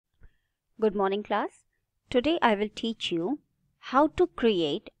Good morning, class. Today I will teach you how to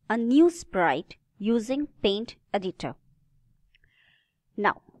create a new sprite using Paint Editor.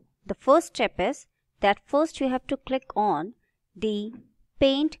 Now, the first step is that first you have to click on the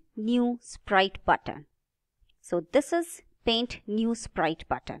Paint New Sprite button. So this is Paint New Sprite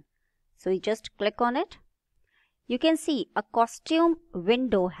button. So you just click on it. You can see a costume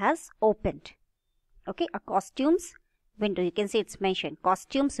window has opened. Okay, a costumes window, you can see it's mentioned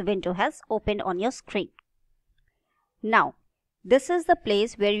costumes window has opened on your screen. Now this is the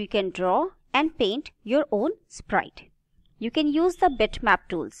place where you can draw and paint your own sprite. You can use the bitmap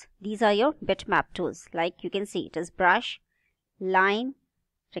tools. These are your bitmap tools. Like you can see it is brush, line,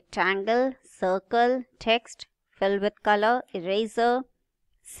 rectangle, circle, text, fill with color, eraser,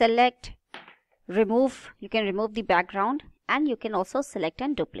 select, remove. You can remove the background and you can also select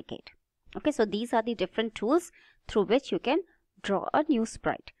and duplicate. Okay, so these are the different tools through which you can draw a new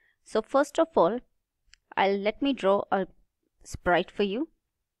sprite. So first of all, let me draw a sprite for you.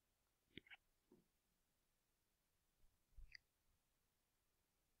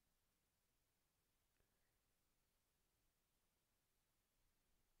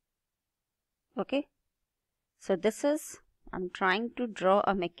 Okay, so this is, I'm trying to draw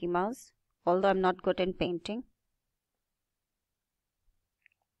a Mickey Mouse, although I'm not good in painting.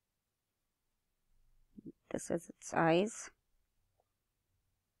 This is its eyes.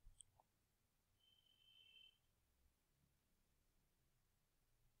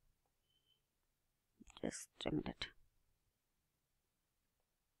 Just a minute.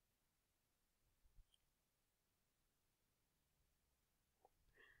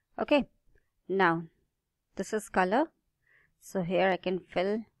 Okay, now this is color. So here I can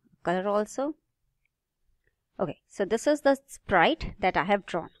fill color also. Okay, so this is the sprite that I have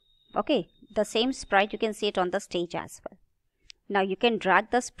drawn. Okay, the same sprite you can see it on the stage as well. Now you can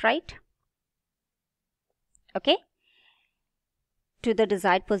drag the sprite, okay, to the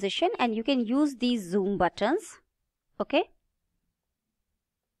desired position, and you can use these zoom buttons. Okay,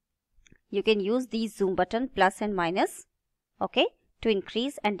 you can use these zoom button plus and minus, okay, to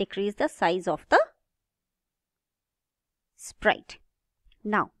increase and decrease the size of the sprite.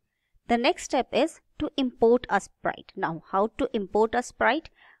 Now the next step is to import a sprite. Now how to import a sprite?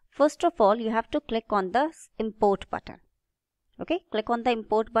 First of all, you have to click on the import button. Okay, click on the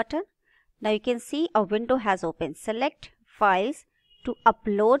import button. Now you can see a window has opened. Select files to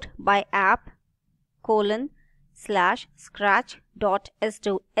upload by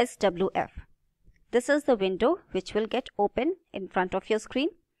app:/scratch.swf. This is the window which will get open in front of your screen.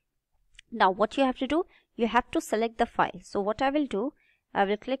 Now what you have to do, you have to select the file. So what I will do, I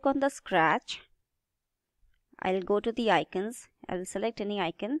will click on the scratch. I will go to the icons. I will select any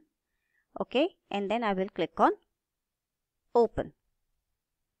icon. Okay, and then I will click on open.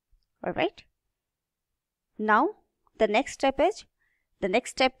 All right. Now the next step is,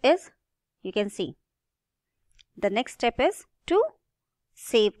 you can see, the next step is to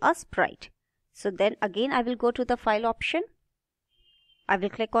save a sprite. So then again I will go to the file option. I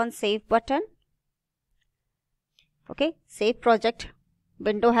will click on save button. Okay, save project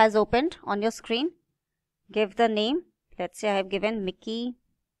window has opened on your screen. Give the name. Let's say I have given Mickey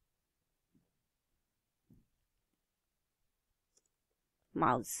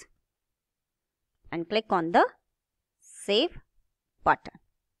Mouse and click on the save button.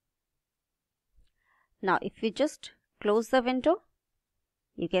 Now if you just close the window,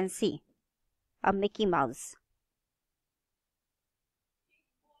 you can see a Mickey Mouse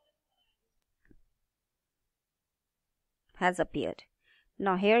has appeared.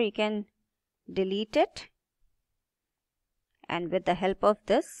 Now here you can delete it, and with the help of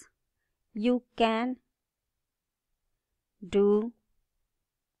this you can do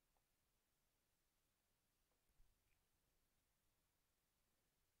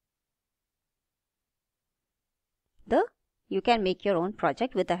you can make your own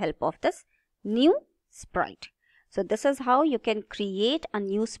project with the help of this new sprite. So this is how you can create a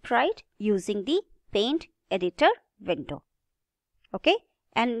new sprite using the Paint Editor window. Okay,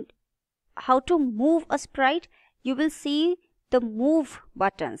 and how to move a sprite, you will see the move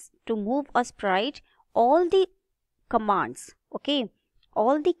buttons. To move a sprite, all the commands, okay,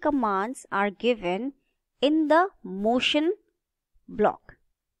 all the commands are given in the motion block.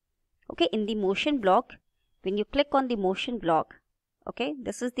 Okay, in the motion block, when you click on the motion block, okay,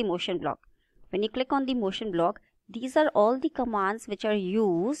 this is the motion block. When you click on the motion block, these are all the commands which are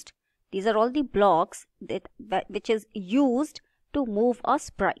used. These are all the blocks which is used to move a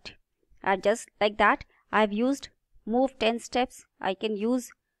sprite. Just like that, I've used move 10 steps. I can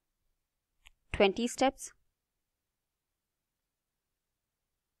use 20 steps.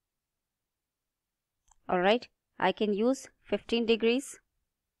 Alright, I can use 15 degrees.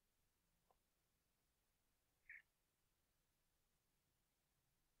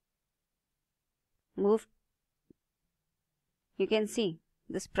 Move. You can see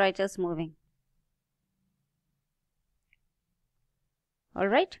the sprite is moving.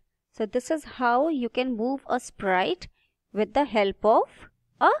 Alright, so this is how you can move a sprite with the help of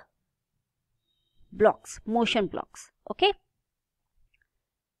motion blocks. Okay,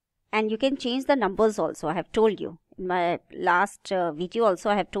 and you can change the numbers also. I have told you in my last video also,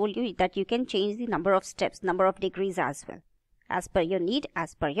 I have told you that you can change the number of steps, number of degrees as well, as per your need,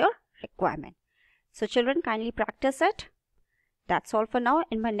 as per your requirement. So children, kindly practice it. That's all for now.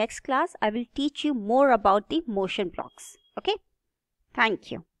 In my next class, I will teach you more about the motion blocks. Okay, thank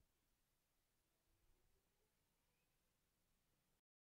you.